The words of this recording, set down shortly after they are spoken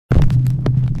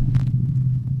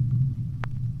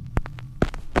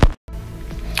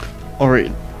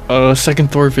Alright,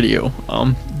 second Thor video.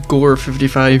 Gorr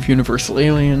 55 Universal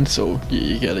Alien, so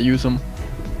you gotta use them.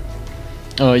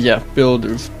 Yeah, build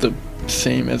is the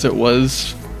same as it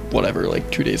was, whatever, like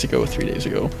 2 days ago, 3 days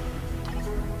ago.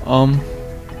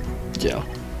 Yeah.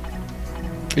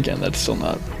 Again, that's still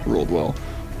not rolled well.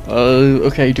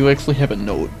 Okay, I do actually have a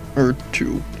note or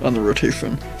two on the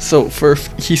rotation. So,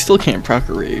 first, he still can't proc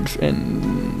a rage,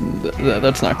 and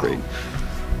that's not great.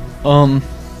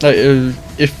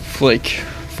 If, like,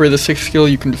 for the 6th skill,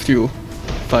 you can just do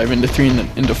 5 into 3 and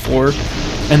then into 4,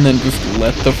 and then just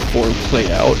let the 4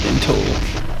 play out until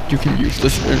you can use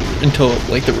this, until,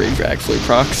 like, the rage actually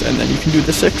procs, and then you can do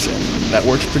the 6, and that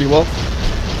works pretty well.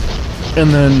 And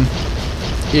then,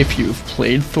 if you've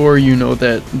played Thor, you know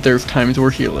that there's times where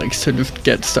he likes to just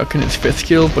get stuck in his 5th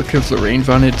skill because the range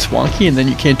on it's wonky and then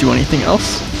you can't do anything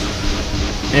else.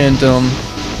 And,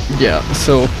 yeah,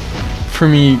 so for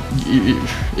me,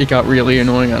 it got really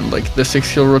annoying on, like, the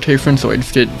 6th skill rotation, so I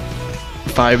just did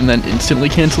 5 and then instantly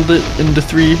canceled it into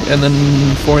 3 and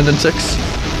then 4 and then 6.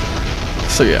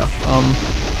 So yeah,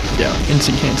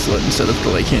 instant cancel it instead of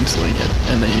delay canceling it,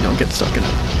 and then you don't get stuck in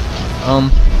it.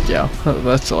 Yeah,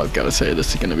 that's all I've got to say.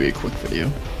 This is going to be a quick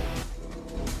video.